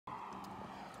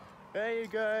Hey you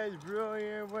guys, bro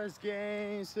here, what's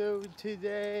game? So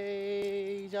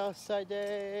today's outside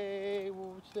day,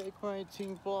 today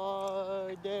quarantine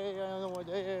vlog day, I don't know what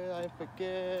day it is, I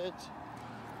forget.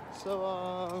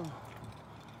 So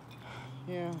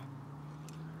yeah.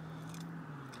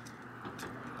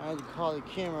 I had to call the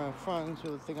camera in front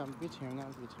so they think I'm beating him,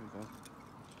 not beating him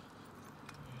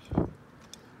though.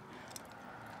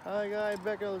 Hi guys,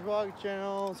 back on the vlog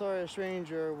channel. Sorry a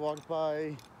stranger walked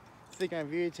by thinking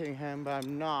I'm videotaping him, but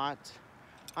I'm not.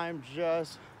 I'm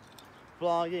just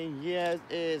vlogging. Yes,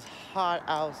 it is hot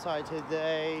outside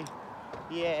today.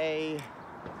 Yay.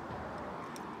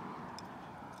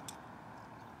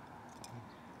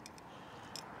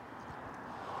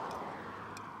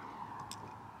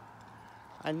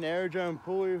 I never done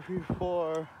pool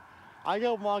before. I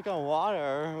go walk on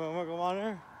water. Walk on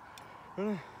water.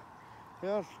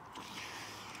 Yeah.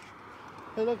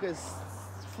 Hey, look, it's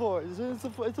floor. It's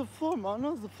a floor, man.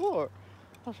 No, it's the floor.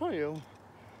 I'll show you.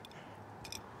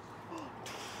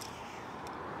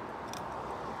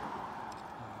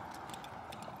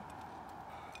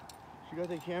 You got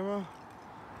that camera?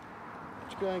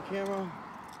 You got that camera?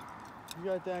 You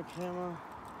got that camera?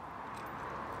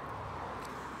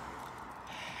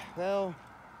 Well,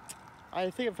 I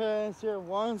think if I answer it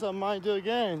once, I might do it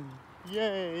again.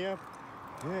 Yay, yep.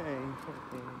 Yay.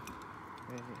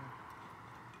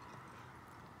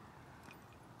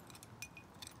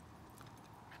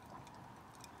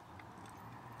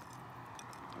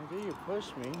 I think you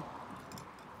pushed me.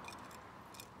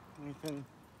 Anything?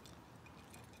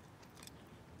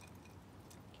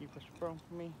 Can you push bro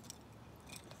for me?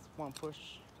 Just one push.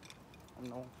 I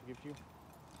know, forgive you.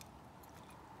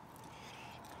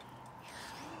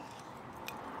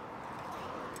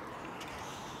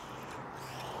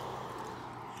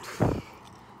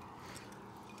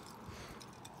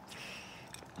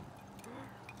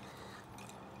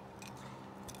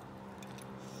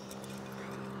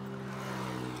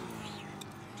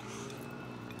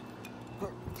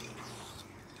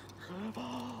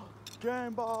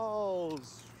 Game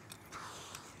balls!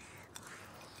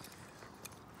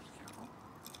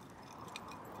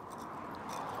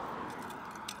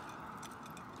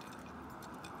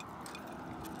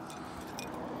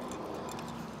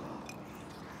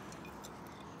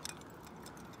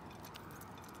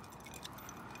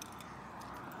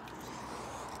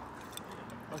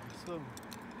 Okay, so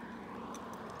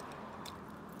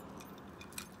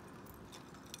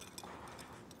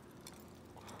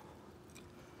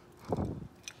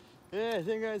yeah, thank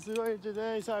you guys for joining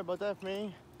today. Sorry about that for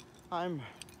me. I'm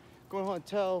going to a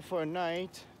hotel for a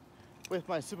night with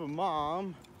my super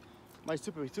mom, my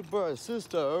super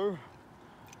sister.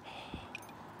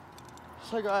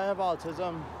 So I have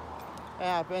autism. It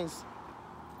happens.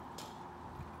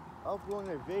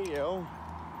 Uploading a video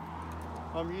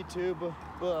on YouTube,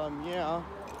 but yeah.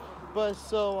 But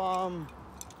so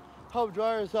hope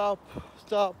dryers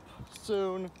stop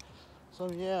soon. So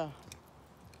yeah.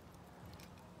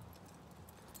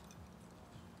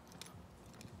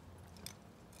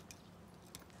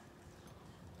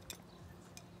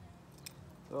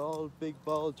 All big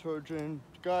ball of detergent.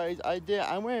 Guys, I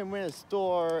went in a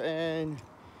store and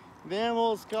the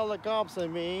animals got the cops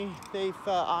on me. They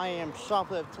thought I am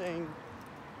shoplifting.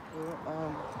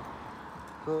 I'm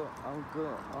good.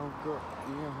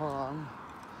 Yeah, hold on.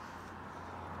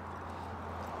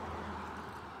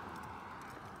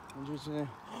 I'm just in there.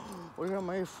 Where am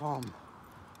I from?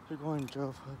 You're going to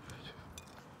jail for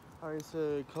it. I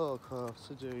said color cuffs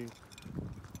today.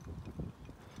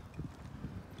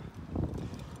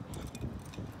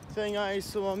 Saying guys,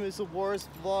 so it's the worst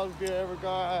vlog video ever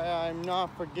got. I'm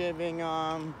not forgiving. When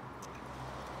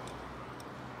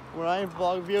I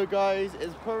vlog video, guys,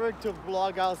 it's perfect to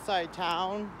vlog outside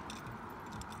town.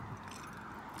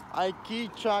 I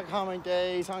keep track how many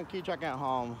days. I keep track at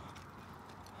home.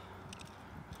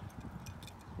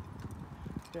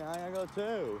 Yeah, I gotta go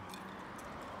too.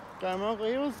 Guy, my uncle,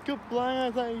 he was complaining.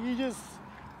 I thought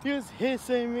he was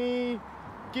hissing me,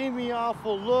 gave me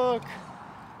awful look.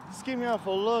 Just give me a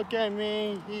look at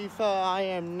me. He thought I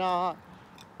am not,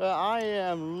 but I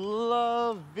am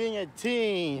love being a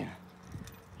teen.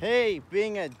 Hey,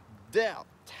 being a adult.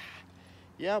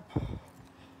 Yep.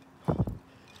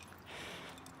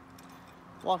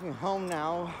 Walking home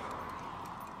now.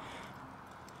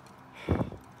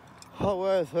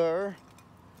 However,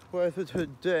 weather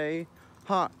today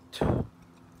hot.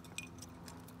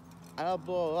 I'll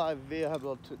blow a lot of video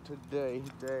about today.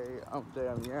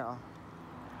 Yeah.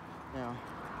 Yeah.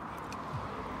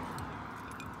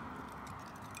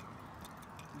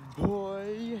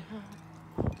 Boy.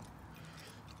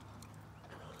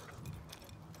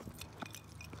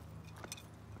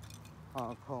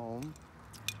 home.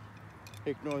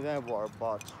 Ignore that water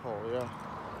bottle, yeah.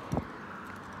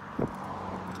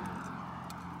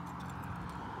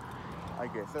 I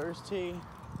get thirsty.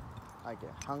 I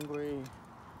get hungry.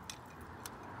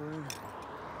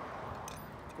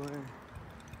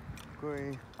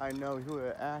 I know who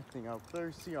are acting. I'm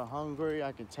thirsty or hungry.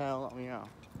 I can tell. You know.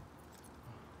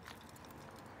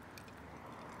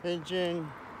 Pigeon.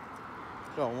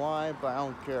 Don't know why, but I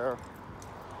don't care.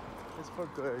 It's for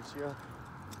good, yeah.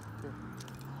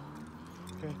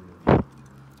 Okay.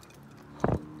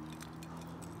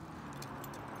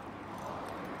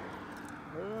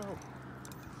 Oh.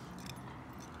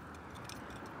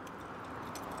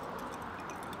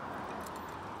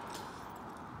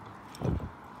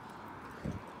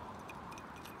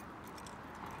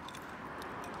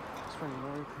 It's running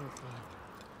very quickly.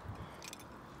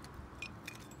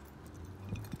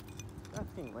 That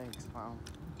thing links, wow.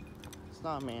 It's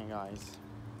not a man, guys.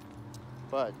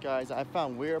 But guys, I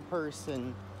found weird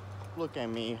person look at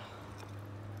me.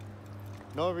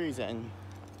 No reason.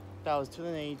 That was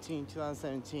 2018,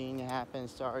 2017. It happened,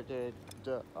 started.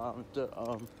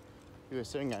 He was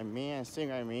staring at me and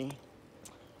staring at me.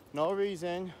 No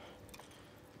reason.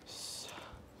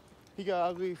 He got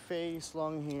ugly face,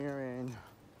 long hair, and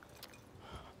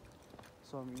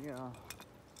so yeah.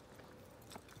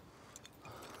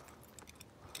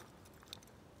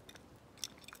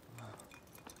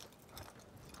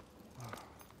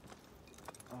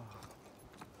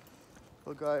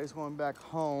 Well, guys, going back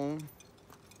home.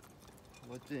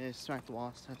 What did smack the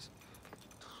wall test?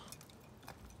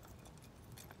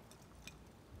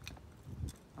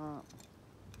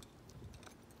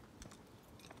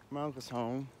 My uncle's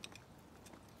home.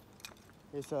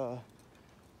 It's a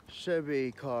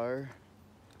Chevy car.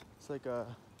 It's like a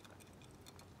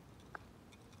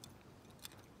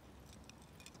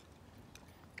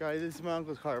guys. This is my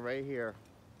uncle's car right here.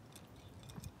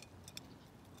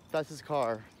 That's his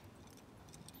car.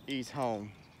 He's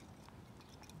home.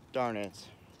 Darn it.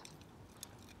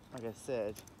 Like I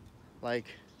said, like,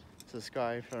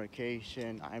 subscribe for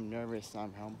notification. I'm nervous.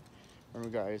 I'm home.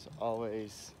 Remember, guys,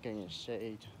 always getting a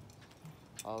shade.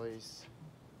 Always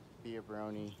be a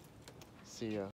brownie. See ya.